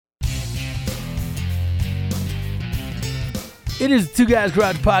It is the Two Guys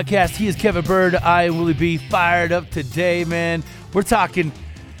Garage Podcast. He is Kevin Bird. I am Willie B. Fired up today, man. We're talking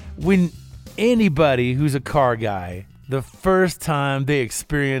when anybody who's a car guy, the first time they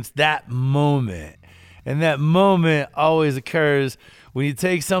experience that moment, and that moment always occurs when you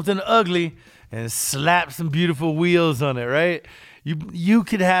take something ugly and slap some beautiful wheels on it, right? You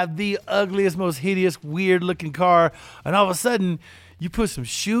could have the ugliest, most hideous, weird-looking car, and all of a sudden, you put some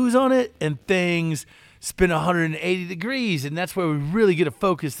shoes on it, and things spin 180 degrees, and that's where we really get a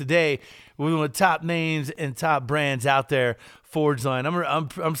focus today with one of the top names and top brands out there, Forgeline.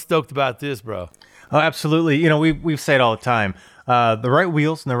 I'm stoked about this, bro. Oh, absolutely. You know, we've said it all the time. The right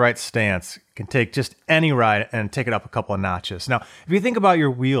wheels and the right stance can take just any ride and take it up a couple of notches. Now, if you think about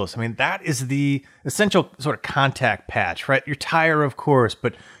your wheels, I mean, that is the essential sort of contact patch, right? Your tire, of course,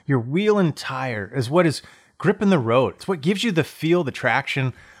 but your wheel and tire is what is gripping the road. It's what gives you the feel, the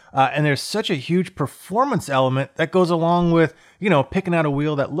traction. And there's such a huge performance element that goes along with, you know, picking out a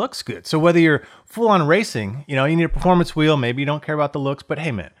wheel that looks good. So whether you're full on racing, you know, you need a performance wheel, maybe you don't care about the looks, but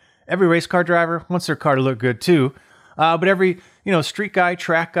hey, man, every race car driver wants their car to look good too. But every, you know, street guy,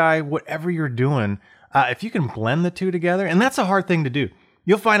 track guy, whatever you're doing, if you can blend the two together, and that's a hard thing to do.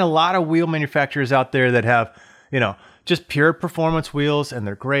 You'll find a lot of wheel manufacturers out there that have, you know, just pure performance wheels, and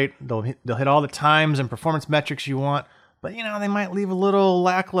they're great. They'll hit all the times and performance metrics you want. But, you know, they might leave a little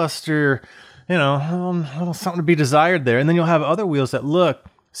lackluster, you know, a little something to be desired there. And then you'll have other wheels that look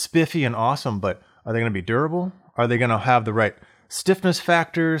spiffy and awesome, but are they going to be durable? Are they going to have the right stiffness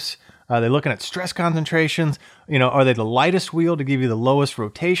factors? Are they looking at stress concentrations? You know, are they the lightest wheel to give you the lowest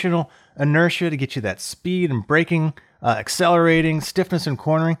rotational inertia to get you that speed and braking, accelerating, stiffness and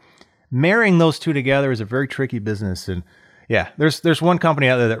cornering? Marrying those two together is a very tricky business. And yeah, there's one company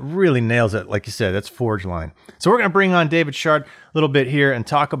out there that really nails it. Like you said, that's Forgeline. So we're going to bring on David Shard a little bit here and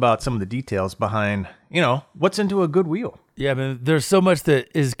talk about some of the details behind, you know, what's into a good wheel. Yeah, man, there's so much that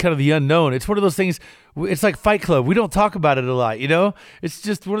is kind of the unknown. It's one of those things, it's like Fight Club. We don't talk about it a lot, you know? It's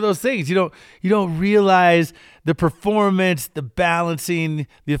just one of those things. You don't realize the performance, the balancing,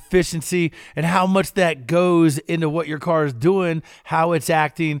 the efficiency, and how much that goes into what your car is doing, how it's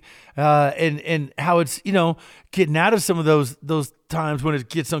acting, and how it's, you know, getting out of some of those times when it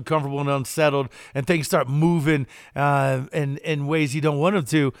gets uncomfortable and unsettled and things start moving in ways you don't want them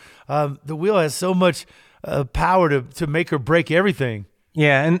to. The wheel has so much power to make or break everything.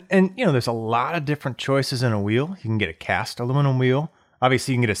 Yeah, and you know, there's a lot of different choices in a wheel. You can get a cast aluminum wheel.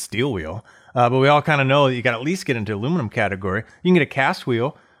 Obviously, you can get a steel wheel. But we all kind of know that you got to at least get into aluminum category. You can get a cast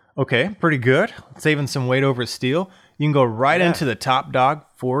wheel. Okay, pretty good. Saving some weight over steel. You can go right into the top dog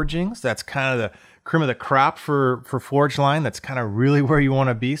forgings. That's kind of the cream of the crop for Forgeline. That's kind of really where you want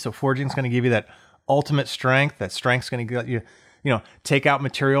to be. So forging's going to give you that ultimate strength. That strength's going to get you, you know, take out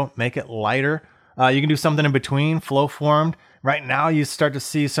material, make it lighter. You can do something in between, flow formed. Right now, you start to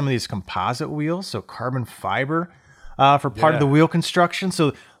see some of these composite wheels, so carbon fiber for part of the wheel construction. So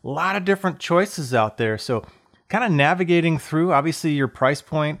a lot of different choices out there. So kind of navigating through, obviously your price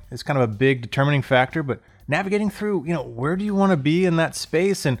point is kind of a big determining factor, but navigating through, you know, where do you want to be in that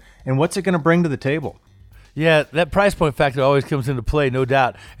space and what's it going to bring to the table? Yeah, that price point factor always comes into play, no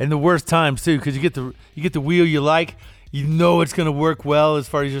doubt. And the worst times too, because you get the wheel you like. You know it's going to work well as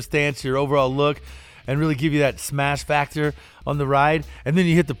far as your stance, your overall look, and really give you that smash factor on the ride. And then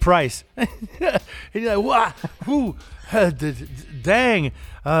you hit the price. And you're like, wow, whoo, dang.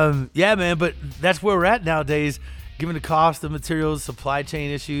 Yeah, man, but that's where we're at nowadays, given the cost of materials, supply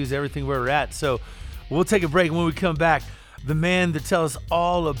chain issues, everything where we're at. So we'll take a break. When we come back, the man to tell us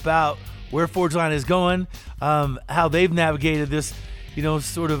all about where Forgeline is going, how they've navigated this, you know,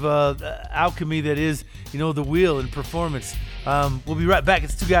 sort of alchemy that is, you know, the wheel and performance. We'll be right back.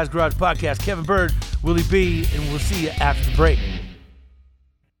 It's Two Guys Garage Podcast. Kevin Bird, Willie B, and we'll see you after the break.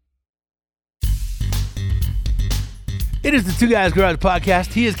 It is the Two Guys Garage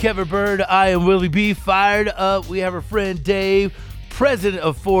Podcast. He is Kevin Bird. I am Willie B. Fired up. We have our friend Dave, president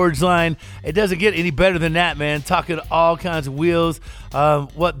of Forgeline. It doesn't get any better than that, man. Talking all kinds of wheels,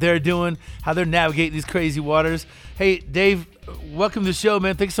 what they're doing, how they're navigating these crazy waters. Hey, Dave, welcome to the show,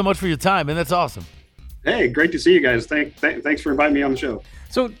 man. Thanks so much for your time, man. That's awesome. Hey, great to see you guys. Thanks for inviting me on the show.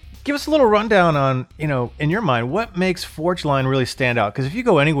 So give us a little rundown on, you know, in your mind, what makes Forgeline really stand out? Because if you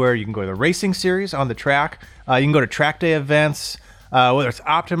go anywhere, you can go to the racing series on the track. You can go to track day events, whether it's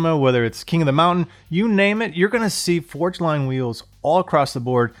Optima, whether it's King of the Mountain, you name it, you're going to see Forgeline wheels all across the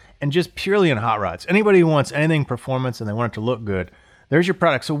board and just purely in hot rods. Anybody who wants anything performance and they want it to look good, there's your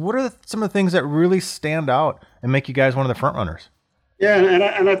product. So what are some of the things that really stand out and make you guys one of the front runners? Yeah,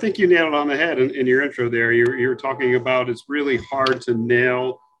 and I think you nailed it on the head in your intro there. You were talking about it's really hard to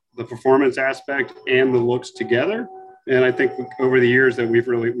nail the performance aspect and the looks together. And I think over the years that we've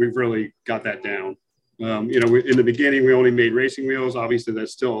really got that down. In the beginning, we only made racing wheels. Obviously,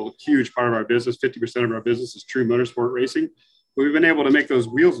 that's still a huge part of our business. 50% of our business is true motorsport racing. But we've been able to make those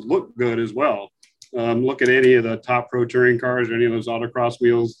wheels look good as well. Look at any of the top pro touring cars or any of those autocross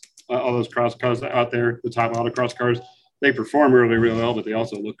wheels, all those cross cars out there, the top autocross cars. They perform really, really well, but they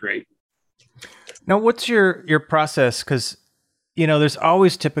also look great. Now, what's your process? Because, there's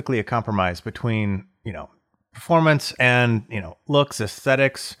always typically a compromise between, performance and, looks,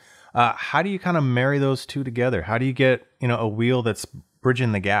 aesthetics. How do you kind of marry those two together? How do you get, a wheel that's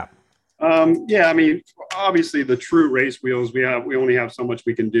bridging the gap? Obviously the true race wheels, we only have so much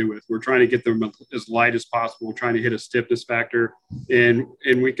we can do with. We're trying to get them as light as possible. We're trying to hit a stiffness factor, and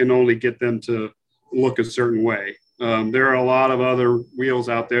we can only get them to look a certain way. There are a lot of other wheels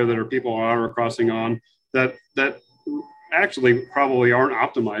out there that people are autocrossing on that actually probably aren't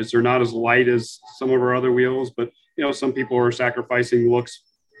optimized. They're not as light as some of our other wheels, but some people are sacrificing looks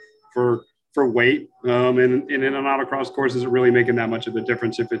for weight. And in an autocross course, isn't really making that much of a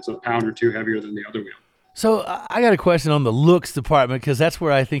difference if it's a pound or two heavier than the other wheel. So I got a question on the looks department, because that's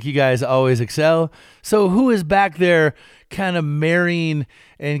where I think you guys always excel. So who is back there kind of marrying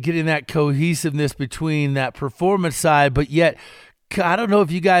and getting that cohesiveness between that performance side, but yet I don't know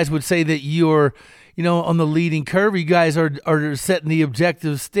if you guys would say that you're, on the leading curve. You guys are setting the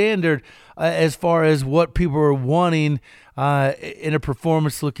objective standard as far as what people are wanting in a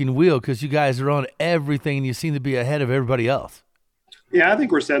performance-looking wheel, because you guys are on everything and you seem to be ahead of everybody else. Yeah, I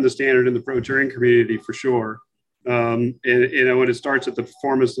think we're setting the standard in the pro touring community for sure. And when it starts at the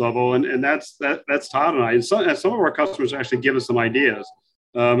performance level, and that's Todd and I. And some of our customers actually give us some ideas.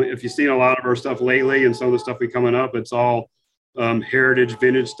 If you've seen a lot of our stuff lately and some of the stuff coming up, it's all heritage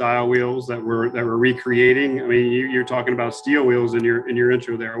vintage style wheels that we're recreating. I mean, you're talking about steel wheels in your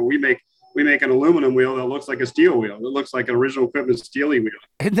intro there. We make an aluminum wheel that looks like a steel wheel. It looks like an original equipment steely wheel.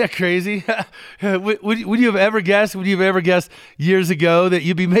 Isn't that crazy? Would you have ever guessed? Would you have ever guessed years ago that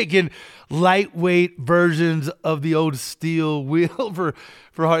you'd be making lightweight versions of the old steel wheel for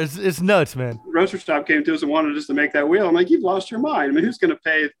hard? It's nuts, man. Roadster Stop came to us and wanted us to make that wheel. I'm like, you've lost your mind. I mean, who's going to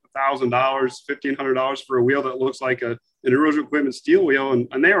pay $1,000, $1,500 for a wheel that looks like an original equipment steel wheel?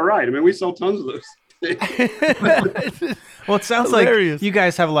 And they were right. I mean, we sell tons of those. Well, it sounds hilarious. Like you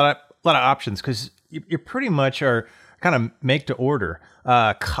guys have a lot of options, because you pretty much are kind of make to order,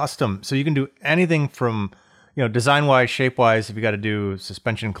 custom. So you can do anything from, design wise, shape wise. If you got to do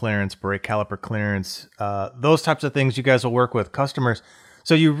suspension clearance, brake caliper clearance, those types of things, you guys will work with customers.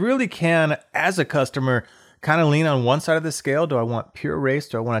 So you really can, as a customer, kind of lean on one side of the scale. Do I want pure race?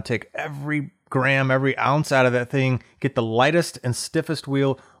 Do I want to take every gram, every ounce out of that thing, get the lightest and stiffest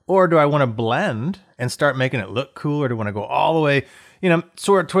wheel? Or do I want to blend and start making it look cool? Or do I want to go all the way,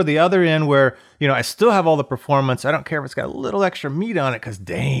 sort of toward the other end where, I still have all the performance. I don't care if it's got a little extra meat on it, because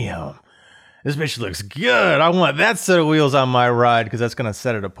damn, this bitch looks good. I want that set of wheels on my ride, because that's going to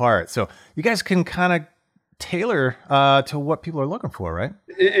set it apart. So you guys can kind of tailor to what people are looking for, right?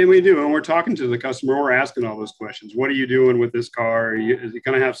 And we do. And we're talking to the customer. We're asking all those questions. What are you doing with this car? Is it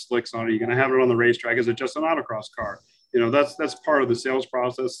going to have slicks on it? Are you going to have it on the racetrack? Is it just an autocross car? That's part of the sales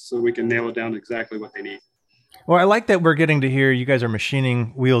process, so we can nail it down to exactly what they need. Well, I like that we're getting to hear you guys are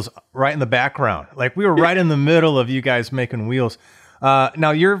machining wheels right in the background. Like we were right in the middle of you guys making wheels.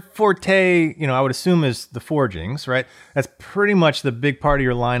 Now your forte, I would assume, is the forgings, right? That's pretty much the big part of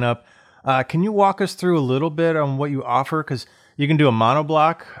your lineup. Can you walk us through a little bit on what you offer? Because you can do a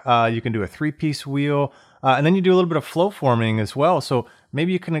monoblock, you can do a 3-piece wheel, and then you do a little bit of flow forming as well. So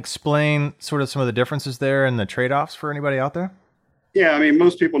maybe you can explain sort of some of the differences there and the trade-offs for anybody out there. Yeah, I mean,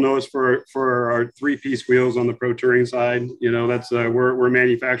 most people know us for our 3-piece wheels on the pro touring side. That's we're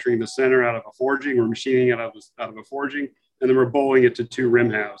manufacturing the center out of a forging, we're machining it out of a forging, and then we're bowling it to 2 rim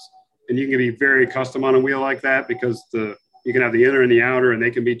halves. And you can be very custom on a wheel like that, because you can have the inner and the outer, and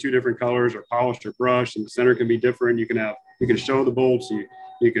they can be 2 different colors, or polished or brushed, and the center can be different. You can show the bolts,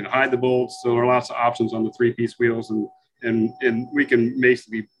 you can hide the bolts. So there are lots of options on the 3-piece wheels, and we can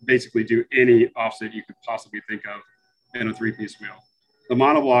basically do any offset you could possibly think of in a 3-piece wheel. The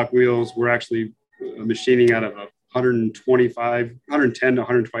monoblock wheels, we're actually machining out of a 110 to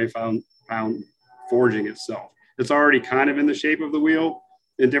 125 pound forging itself. It's already kind of in the shape of the wheel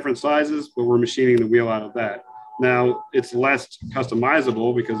in different sizes, but we're machining the wheel out of that. Now, it's less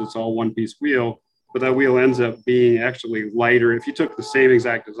customizable because it's all 1-piece wheel, but that wheel ends up being actually lighter. If you took the same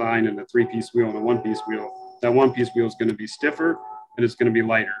exact design in a 3-piece wheel and a 1-piece wheel, that 1-piece wheel is going to be stiffer and it's going to be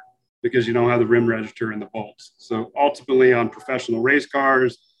lighter, because you don't have the rim register and the bolts. So ultimately, on professional race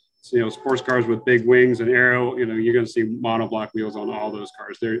cars, sports cars with big wings and aero, you're going to see monoblock wheels on all those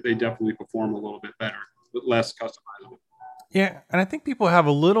cars. They definitely perform a little bit better, but less customizable. Yeah, and I think people have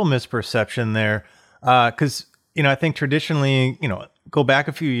a little misperception there because, I think traditionally, go back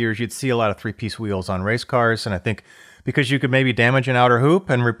a few years, you'd see a lot of three-piece wheels on race cars, and I think because you could maybe damage an outer hoop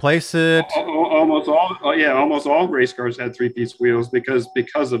and replace it. Almost all race cars had three-piece wheels because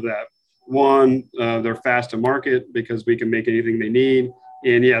of that. One, they're fast to market because we can make anything they need.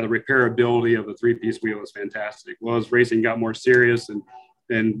 And the repairability of the three-piece wheel is fantastic. Well, as racing got more serious and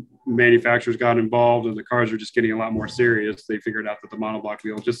manufacturers got involved and the cars are just getting a lot more serious, they figured out that the monoblock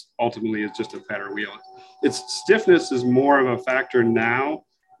wheel just ultimately is just a better wheel. Its stiffness is more of a factor now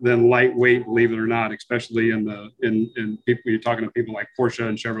than lightweight, believe it or not, especially in people, you're talking to people like Porsche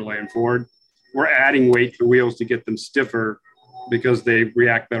and Chevrolet and Ford. We're adding weight to wheels to get them stiffer because they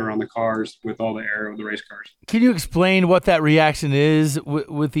react better on the cars with all the aero of the race cars. Can you explain what that reaction is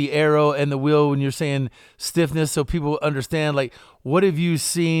with the aero and the wheel when you're saying stiffness so people understand, like, what have you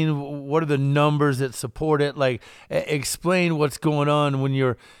seen? What are the numbers that support it? Like, explain what's going on when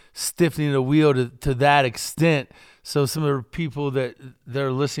you're stiffening the wheel to that extent so some of the people that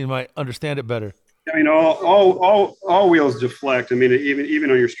are listening might understand it better. I mean, all wheels deflect. I mean, even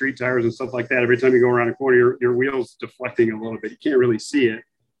on your street tires and stuff like that, every time you go around a corner, your wheel's deflecting a little bit. You can't really see it,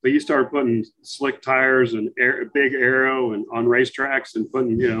 but you start putting slick tires and big aero and on racetracks and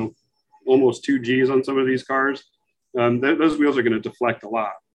putting, almost 2 Gs on some of these cars. Those wheels are going to deflect a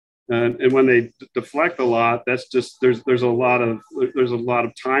lot. And when they deflect a lot, that's just there's a lot of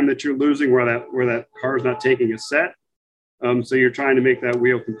time that you're losing where that car is not taking a set. So you're trying to make that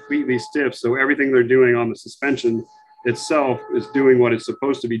wheel completely stiff. So everything they're doing on the suspension itself is doing what it's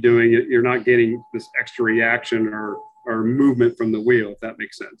supposed to be doing. You're not getting this extra reaction or movement from the wheel, if that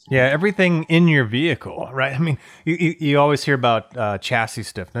makes sense. Yeah, everything in your vehicle, right? I mean, you always hear about chassis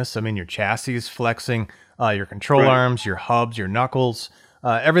stiffness. I mean, your chassis is flexing, your control arms, your hubs, your knuckles,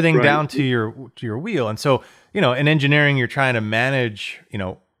 everything down to your wheel. And so, in engineering, you're trying to manage,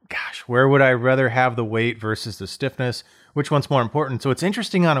 where would I rather have the weight versus the stiffness? Which one's more important? So it's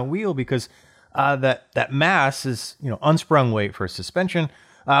interesting on a wheel because that mass is, unsprung weight for suspension,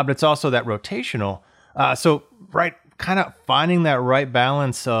 but it's also that rotational. Kind of finding that right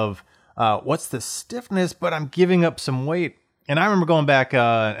balance of what's the stiffness, but I'm giving up some weight. And I remember going back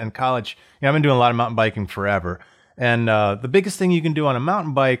in college, I've been doing a lot of mountain biking forever. And the biggest thing you can do on a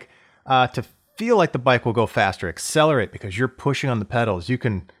mountain bike to feel like the bike will go faster, accelerate because you're pushing on the pedals. You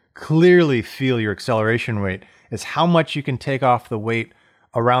can clearly feel your acceleration rate is how much you can take off the weight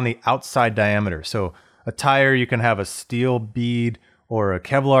around the outside diameter. So a tire, you can have a steel bead or a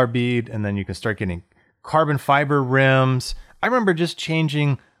Kevlar bead, and then you can start getting carbon fiber rims. I remember just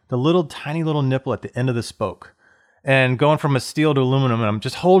changing the tiny little nipple at the end of the spoke and going from a steel to aluminum. And I'm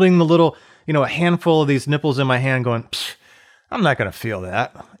just holding the little, a handful of these nipples in my hand going, I'm not going to feel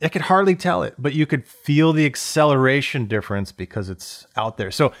that. I could hardly tell it, but you could feel the acceleration difference because it's out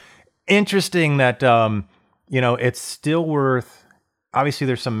there. So interesting that, it's still worth, obviously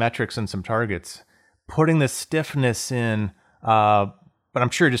there's some metrics and some targets, putting the stiffness in, but I'm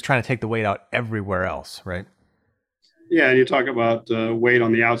sure just trying to take the weight out everywhere else, right? Yeah, and you talk about weight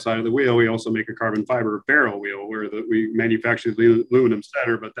on the outside of the wheel. We also make a carbon fiber barrel wheel where we manufacture the aluminum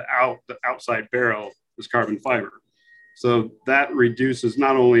center, but the outside barrel is carbon fiber. So that reduces,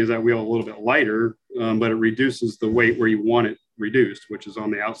 not only is that wheel a little bit lighter, but it reduces the weight where you want it reduced, which is on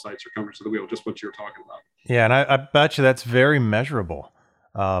the outside circumference of the wheel, just what you're talking about. Yeah, and I bet you that's very measurable.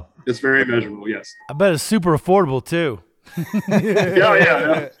 It's very measurable, yes. I bet it's super affordable too.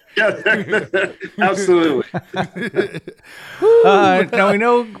 Yeah, absolutely. Now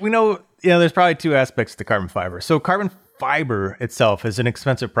we know, there's probably two aspects to carbon fiber. So carbon fiber itself is an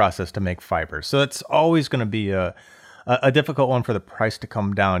expensive process to make fiber. So it's always going to be a difficult one for the price to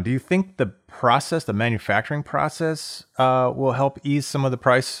come down. Do you think the manufacturing process, will help ease some of the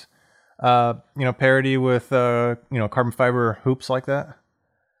price, parity with, carbon fiber hoops like that?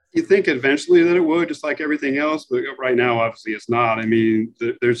 You think eventually that it would, just like everything else, but right now, obviously, it's not. I mean,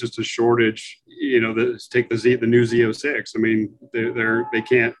 there's just a shortage. Take the new Z06. I mean, they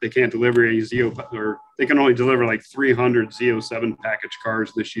can't deliver any or they can only deliver like 300 Z07 package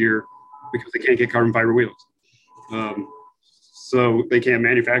cars this year because they can't get carbon fiber wheels. So they can't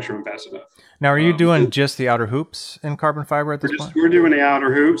manufacture them fast enough. Now, are you doing just the outer hoops in carbon fiber at this point? We're doing the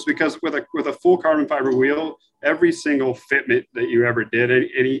outer hoops because with a full carbon fiber wheel, every single fitment that you ever did,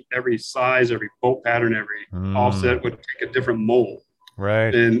 every size, every bolt pattern, every offset would take a different mold.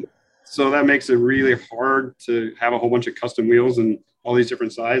 Right. And so that makes it really hard to have a whole bunch of custom wheels and all these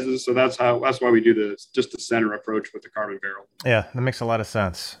different sizes. So that's why we do just the center approach with the carbon barrel. Yeah, that makes a lot of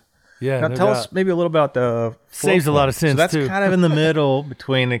sense. Yeah. Now tell us maybe a little about the saves a lot of sense. So that's too. kind of in the middle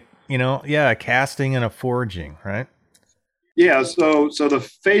between a casting and a forging, right? Yeah, so the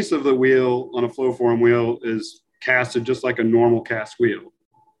face of the wheel on a flow form wheel is casted just like a normal cast wheel.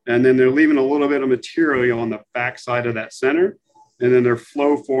 And then they're leaving a little bit of material on the back side of that center. And then they're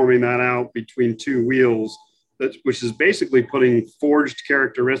flow forming that out between two wheels, which is basically putting forged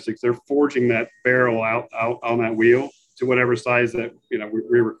characteristics. They're forging that barrel out on that wheel to whatever size that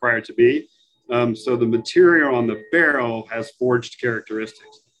we require it to be. So the material on the barrel has forged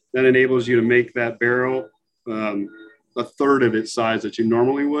characteristics. That enables you to make that barrel a third of its size that you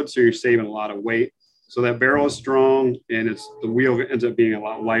normally would. So you're saving a lot of weight. So that barrel is strong, and the wheel ends up being a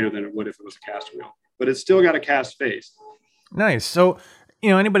lot lighter than it would if it was a cast wheel. But it's still got a cast face. Nice. So,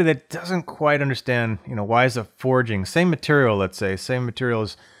 anybody that doesn't quite understand, why is a forging, same material, let's say, same material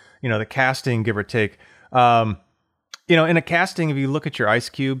as, the casting, give or take. In a casting, if you look at your ice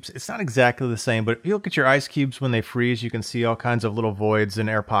cubes, it's not exactly the same, but if you look at your ice cubes when they freeze, you can see all kinds of little voids and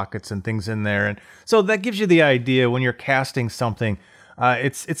air pockets and things in there. And so that gives you the idea when you're casting something,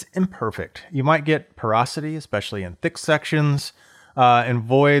 it's imperfect. You might get porosity, especially in thick sections and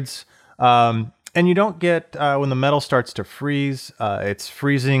voids. And you don't get, when the metal starts to freeze, it's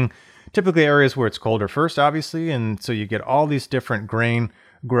freezing typically areas where it's colder first, obviously. And so you get all these different grain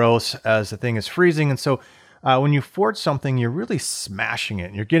growths as the thing is freezing. And so when you forge something, you're really smashing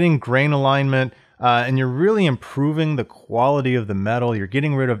it. You're getting grain alignment, and you're really improving the quality of the metal. You're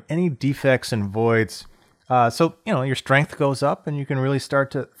getting rid of any defects and voids. So, your strength goes up, and you can really start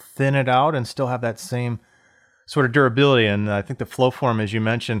to thin it out and still have that same sort of durability. And I think the flow form, as you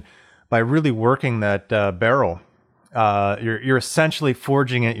mentioned, by really working that barrel, you're essentially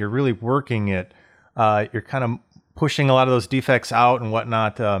forging it. You're really working it. You're kind of pushing a lot of those defects out and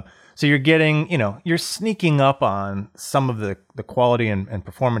whatnot. So you're getting, you're sneaking up on some of the quality and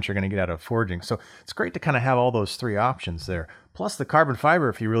performance you're going to get out of forging. So it's great to kind of have all those three options there. Plus the carbon fiber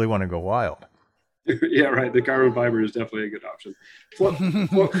if you really want to go wild. Yeah, right. The carbon fiber is definitely a good option.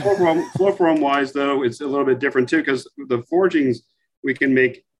 Flow form wise, though, it's a little bit different too, because the forgings, we can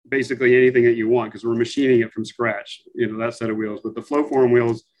make basically anything that you want because we're machining it from scratch, that set of wheels. But the flow form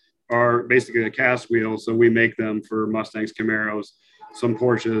wheels are basically a cast wheel. So we make them for Mustangs, Camaros, some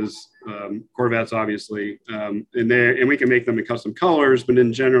Porsches, Corvettes, obviously. And we can make them in custom colors, but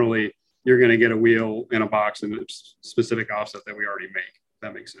then generally you're going to get a wheel in a box and a specific offset that we already make. If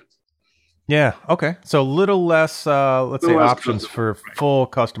that makes sense. Yeah. Okay. So a little less, let's say, options for full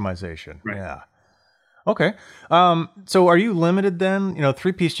customization. Right. Yeah. Okay. So are you limited then?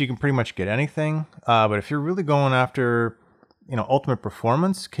 3-piece, you can pretty much get anything. But if you're really going after, ultimate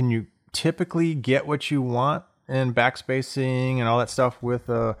performance, can you typically get what you want in backspacing and all that stuff with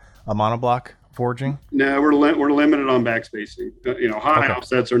a monoblock forging? No, we're limited on backspacing. High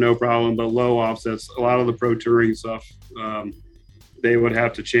offsets are no problem, but low offsets, a lot of the pro touring stuff, they would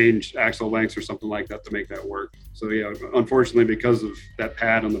have to change axle lengths or something like that to make that work. So yeah, unfortunately, because of that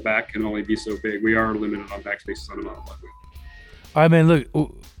pad on the back can only be so big, we are limited on backspaces on a monoblock. All right, man,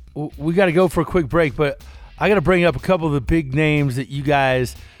 look, we got to go for a quick break, but I got to bring up a couple of the big names that you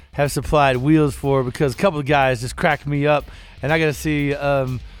guys have supplied wheels for, because a couple of guys just cracked me up, and I got to see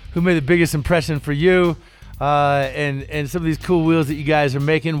who made the biggest impression for you, and some of these cool wheels that you guys are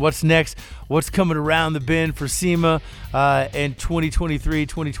making. What's next? What's coming around the bend for SEMA in 2023,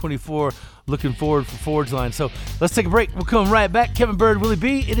 2024? Looking forward for Forgeline. So let's take a break. We'll come right back. Kevin Bird, Willie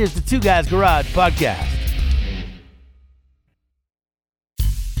B. It is the Two Guys Garage Podcast.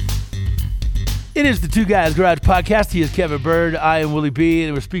 It is the Two Guys Garage Podcast. He is Kevin Bird. I am Willie B.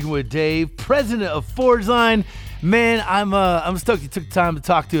 And we're speaking with Dave, president of Forgeline. Man, I'm stoked you took the time to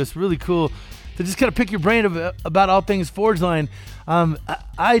talk to us. Really cool to just kind of pick your brain about all things Forgeline.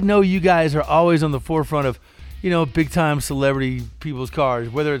 I know you guys are always on the forefront of, big time celebrity people's cars,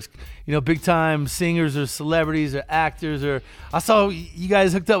 whether it's, big time singers or celebrities or actors, or I saw you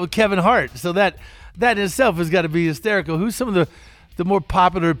guys hooked up with Kevin Hart. So that in itself has got to be hysterical. Who's some of the more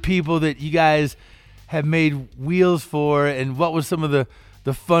popular people that you guys have made wheels for, and what was some of the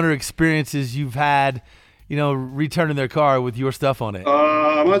funner experiences you've had, returning their car with your stuff on it?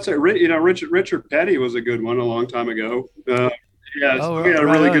 I'd say, Richard Petty was a good one a long time ago. We had a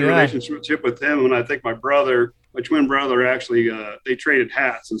really good relationship with him. And I think my twin brother, actually, they traded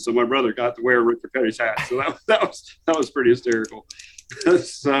hats. And so my brother got to wear Richard Petty's hat. So that was pretty hysterical.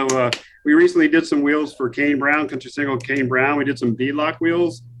 So we recently did some wheels for Kane Brown, country single Kane Brown. We did some beadlock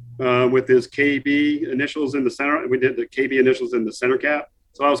wheels with his KB initials in the center. We did the KB initials in the center cap.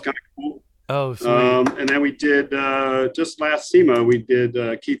 So that was kind of cool. Oh, sweet. And then we did, just last SEMA, we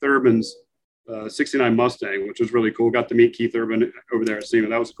did Keith Urban's 69 Mustang, which was really cool. Got to meet Keith Urban over there at SEMA.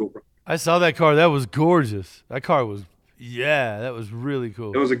 That was a cool. I saw that car. That was gorgeous. That car was, that was really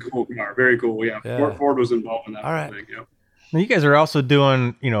cool. It was a cool car. Very cool. Yeah. Ford was involved in that. All right. Thing, yeah. Now you guys are also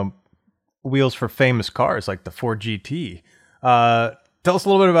doing, wheels for famous cars like the Ford GT. Tell us a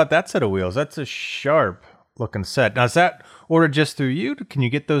little bit about that set of wheels. That's a sharp looking set. Now, is that ordered just through you? Can you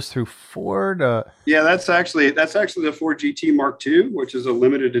get those through Ford? Yeah, that's actually the Ford GT Mark II, which is a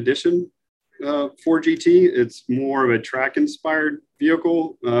limited edition Ford GT. It's more of a track inspired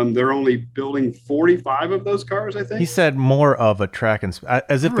vehicle. They're only building 45 of those cars, I think. He said more of a track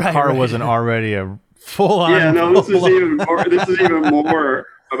as if the car wasn't already a full on. Yeah, no, this is even more. This is even more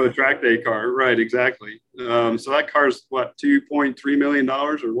of a track day car, right? Exactly. So that car's what, $2.3 million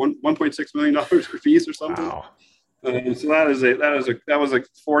or $1.6 million for fees or something. Wow. So that was a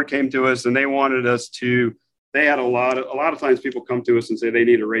Ford came to us and they wanted us to. They had a lot of times people come to us and say they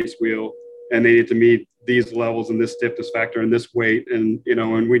need a race wheel and they need to meet these levels and this stiffness factor and this weight, and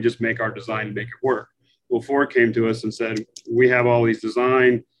and we just make our design and make it work. Well, Ford came to us and said we have all these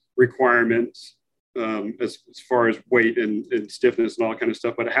design requirements. As far as weight and stiffness and all that kind of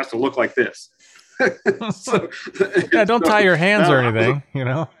stuff, but it has to look like this. Don't tie your hands or anything,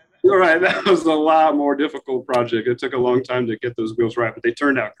 You're right. That was a lot more difficult project. It took a long time to get those wheels right, but they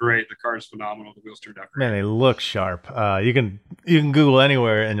turned out great. The car is phenomenal. The wheels turned out great. Man, they look sharp. You can Google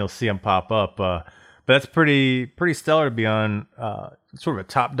anywhere and you'll see them pop up. But that's pretty stellar to be on sort of a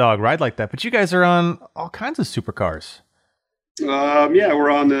top dog ride like that. But you guys are on all kinds of supercars. Yeah, we're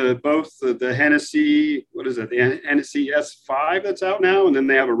on both the Hennessy, the Hennessy S5 that's out now, and then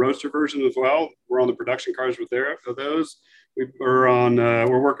they have a roadster version as well. We're on the production cars with those.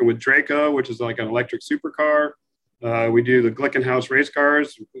 We're working with Draco, which is like an electric supercar. We do the Glickenhaus race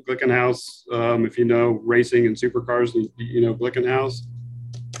cars. Glickenhaus, if you know racing and supercars, you know Glickenhaus.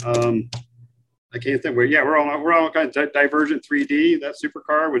 I can't think. Yeah, we're on kind of Divergent 3D, that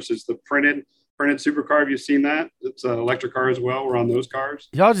supercar, which is the printed supercar. Have you seen that? It's an electric car as well. We're on those cars.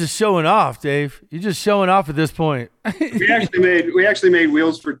 Y'all just showing off, Dave. You're just showing off at this point. we actually made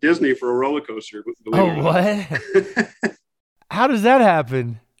wheels for Disney for a roller coaster. Oh, what? How does that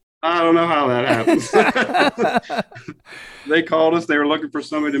happen? I don't know how that happens. They called us. They were looking for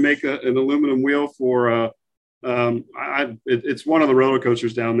somebody to make an aluminum wheel for. It's one of the roller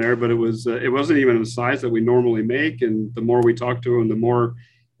coasters down there, but it wasn't even the size that we normally make. And the more we talked to them, the more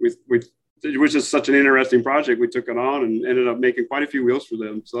which is such an interesting project. We took it on and ended up making quite a few wheels for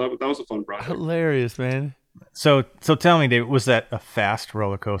them. So that was a fun project. Hilarious, man. So tell me, Dave, was that a fast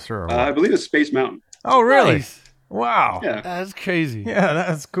roller coaster? Or I believe it's Space Mountain. Oh, really? Nice. Wow. Yeah. That's crazy. Yeah,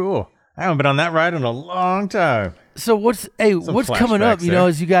 that's cool. I haven't been on that ride in a long time. So what's coming up,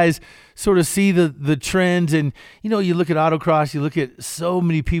 as you guys sort of see the trends and, you look at autocross, you look at so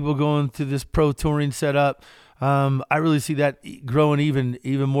many people going to this pro touring setup. I really see that growing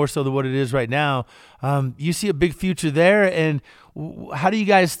even more so than what it is right now. You see a big future there, and how do you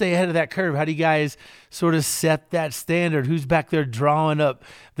guys stay ahead of that curve? How do you guys sort of set that standard? Who's back there drawing up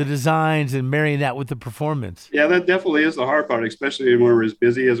the designs and marrying that with the performance? Yeah, that definitely is the hard part, especially when we're as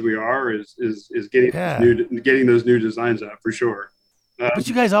busy as we are, is getting those new designs out for sure. But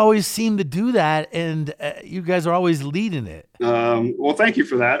you guys always seem to do that, and you guys are always leading it. Well, thank you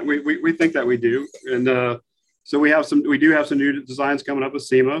for that. We think that we do, and so we do have some new designs coming up with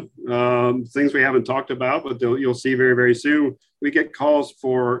SEMA, things we haven't talked about, but you'll see very, very soon. We get calls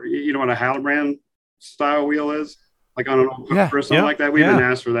for, what a Haldebrand style wheel is, like on an old Cooper or something like that. We've been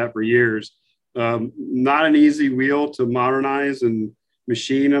asked for that for years. Not an easy wheel to modernize and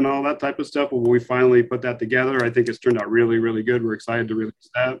machine and all that type of stuff. But when we finally put that together, I think it's turned out really, really good. We're excited to release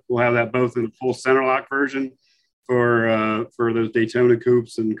that. We'll have that both in a full center lock version for those Daytona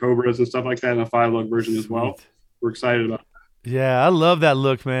coupes and Cobras and stuff like that, and a 5-lug version as well. We're excited about that. Yeah, I love that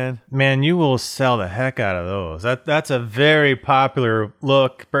look, man. Man, you will sell the heck out of those. That's a very popular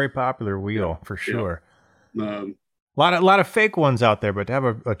look, very popular wheel for sure. Yeah. A lot of fake ones out there, but to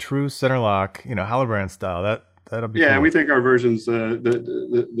have a true center lock, Haldebrand style, that'll be cool. We think our version's a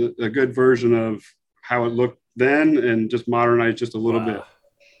good version of how it looked then, and just modernized just a little bit.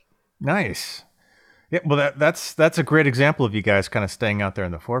 Nice. Yeah, well, that's a great example of you guys kind of staying out there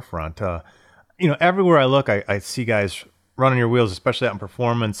in the forefront. Everywhere I look, I see guys running your wheels, especially out in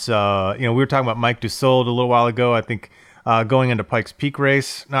performance. We were talking about Mike Dussault a little while ago. I think going into Pikes Peak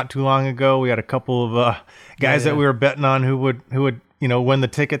race not too long ago, we had a couple of guys that we were betting on who would win the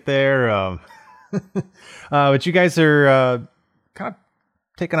ticket there. But you guys are kind of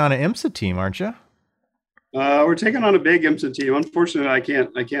taking on an IMSA team, aren't you? We're taking on a big IMSA team. Unfortunately, I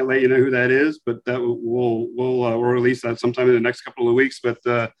can't let you know who that is, but that we'll release that sometime in the next couple of weeks. But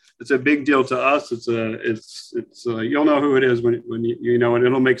it's a big deal to us. It's you'll know who it is when you know it.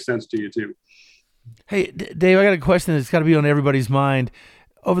 It'll make sense to you too. Hey, Dave, I got a question that's got to be on everybody's mind.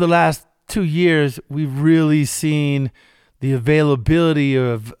 Over the last 2 years, we've really seen the availability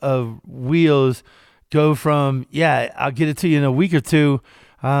of wheels go from, I'll get it to you in a week or two,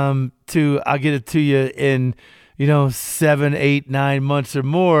 to I'll get it to you in, 7, 8, 9 months or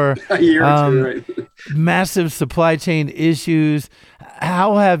more. A year or two, right? Massive supply chain issues.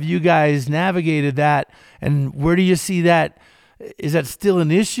 How have you guys navigated that? And where do you see that? Is that still an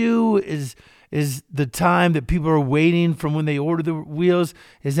issue? Is the time that people are waiting from when they order the wheels,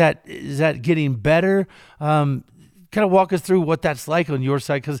 is that getting better? Kind of walk us through what that's like on your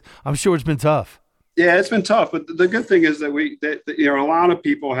side, because I'm sure it's been tough. Yeah, it's been tough, but the good thing is that a lot of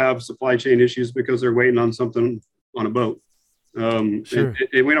people have supply chain issues because they're waiting on something on a boat. Sure.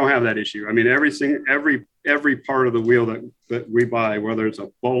 And we don't have that issue. I mean, every part of the wheel that we buy, whether it's a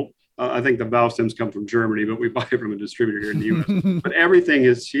bolt, I think the valve stems come from Germany, but we buy it from a distributor here in the U.S. But everything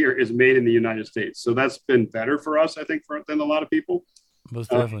is made in the United States, so that's been better for us, I think, than a lot of people. Most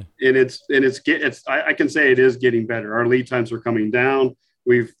definitely. I can say it is getting better. Our lead times are coming down.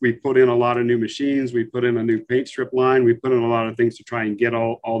 We put in a lot of new machines. We put in a new paint strip line. We put in a lot of things to try and get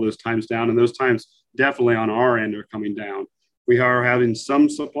all those times down. And those times definitely on our end are coming down. We are having some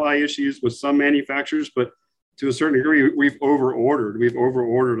supply issues with some manufacturers, but to a certain degree, we've over-ordered. We've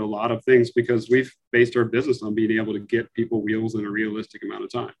over-ordered a lot of things because we've based our business on being able to get people wheels in a realistic amount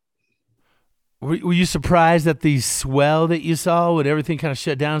of time. Were you surprised at the swell that you saw when everything kind of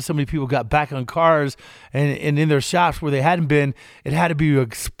shut down? So many people got back on cars and in their shops where they hadn't been. It had to be an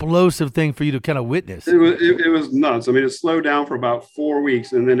explosive thing for you to kind of witness. It was nuts. I mean, it slowed down for about 4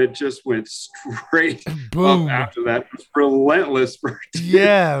 weeks, and then it just went straight Boom. up after that. It was relentless for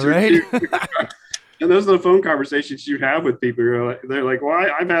right? And those are the phone conversations you have with people. They're like, well,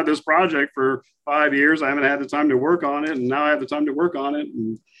 I've had this project for 5 years. I haven't had the time to work on it, and now I have the time to work on it.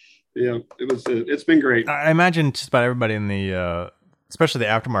 And it's been great. I imagine just about everybody in the, especially the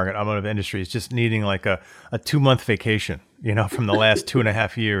aftermarket automotive industry, is just needing like a 2-month vacation, from the last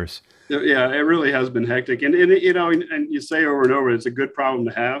 2.5 years. Yeah, it really has been hectic. And you say over and over, it's a good problem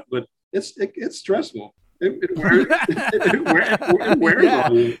to have, but it's stressful. It wears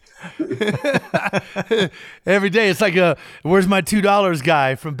on you. Every day, it's like where's my $2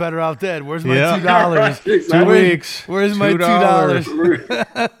 guy from Better Off Dead? Where's my $2? Right, exactly. 2 weeks. Where's my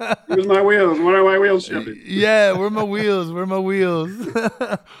 $2? Where's my wheels? When are my wheels shipping? Yeah, where are my wheels? Where are my wheels?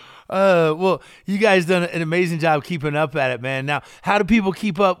 Well, you guys done an amazing job keeping up at it, man. Now, how do people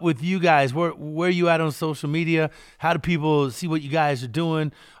keep up with you guys? Where are you at on social media? How do people see what you guys are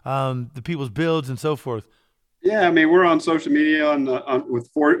doing, the people's builds and so forth? Yeah, I mean, we're on social media with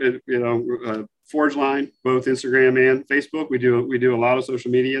Forgeline, both Instagram and Facebook. We do a lot of social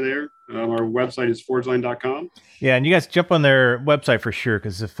media there. Our website is forgeline.com. Yeah, and you guys jump on their website for sure,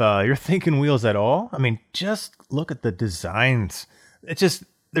 because if you're thinking wheels at all, I mean, just look at the designs. It's just,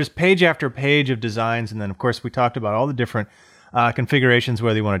 there's page after page of designs, and then of course we talked about all the different configurations,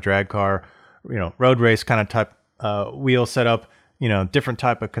 whether you want a drag car, road race kind of type wheel setup, different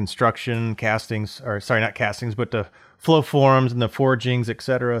type of construction, castings, or sorry, not castings, but the flow forms and the forgings,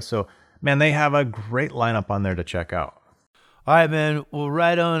 etc. So, man, they have a great lineup on there to check out. All right, man. Well,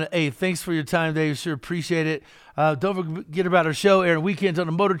 right on. Hey, thanks for your time, Dave. Sure appreciate it. Don't forget about our show airing weekends on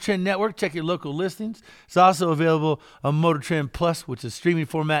the Motor Trend Network. Check your local listings. It's also available on Motor Trend Plus, which is streaming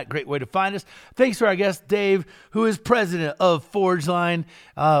format. Great way to find us. Thanks to our guest, Dave, who is president of Forgeline.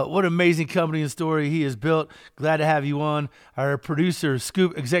 What an amazing company and story he has built. Glad to have you on. Our producer,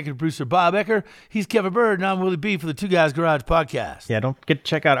 Scoop, executive producer, Bob Ecker. He's Kevin Bird, and I'm Willie B for the Two Guys Garage podcast. Yeah, don't forget to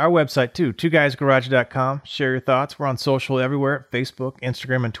check out our website, too, twoguysgarage.com. Share your thoughts. We're on social everywhere, Facebook,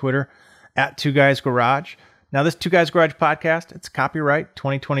 Instagram, and Twitter, at Two Guys Garage. Now, this Two Guys Garage podcast, it's copyright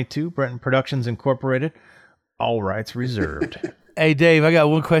 2022, Brenton Productions Incorporated. All rights reserved. Hey, Dave, I got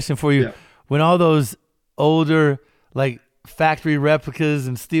one question for you. Yeah. When all those older, like, factory replicas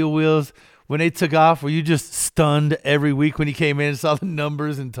and steel wheels, when they took off, were you just stunned every week when you came in and saw the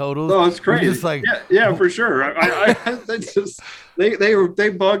numbers and totals? Oh, it's crazy. Just like, yeah, for sure. They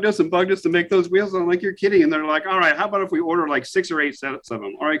bugged us to make those wheels. And I'm like, you're kidding. And they're like, all right, how about if we order like 6 or 8 sets of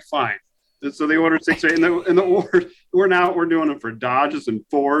them? All right, fine. And so they ordered 6 or 8, and the order, we're doing them for Dodges and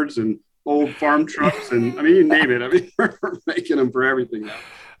Fords and old farm trucks, and I mean, you name it. I mean, we're making them for everything now.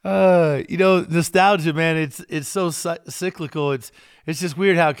 Nostalgia, man. It's so cyclical. It's just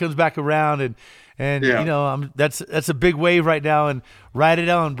weird how it comes back around, and yeah. That's a big wave right now, and ride it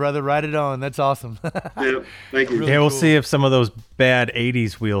on, brother, ride it on. That's awesome. Yeah, thank you. Really we'll see if some of those bad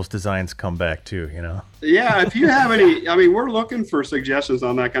 '80s wheels designs come back too. Yeah, if you have any, I mean, we're looking for suggestions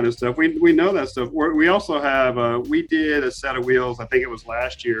on that kind of stuff. We know that stuff. We also have we did a set of wheels. I think it was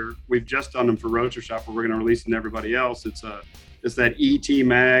last year. We've just done them for Roadster Shop, where we're going to release them to everybody else. It's that ET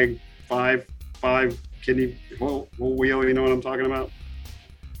Mag 5 kidney whole wheel. You know what I'm talking about?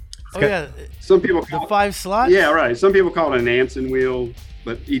 Oh yeah, Some people the call 5 slots. Yeah, right. Some people call it an Anson wheel,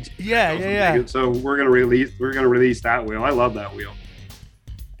 but each Yeah. So we're gonna release that wheel. I love that wheel.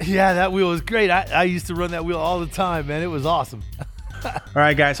 Yeah, that wheel was great. I used to run that wheel all the time, man. It was awesome. All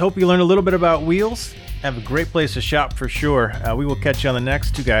right, guys. Hope you learned a little bit about wheels. Have a great place to shop for sure. We will catch you on the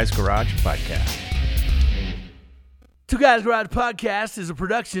next Two Guys Garage podcast. Two Guys Garage Podcast is a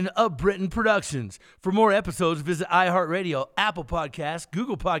production of Britain Productions. For more episodes, visit iHeartRadio, Apple Podcasts,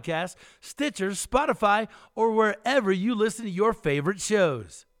 Google Podcasts, Stitcher, Spotify, or wherever you listen to your favorite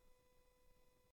shows.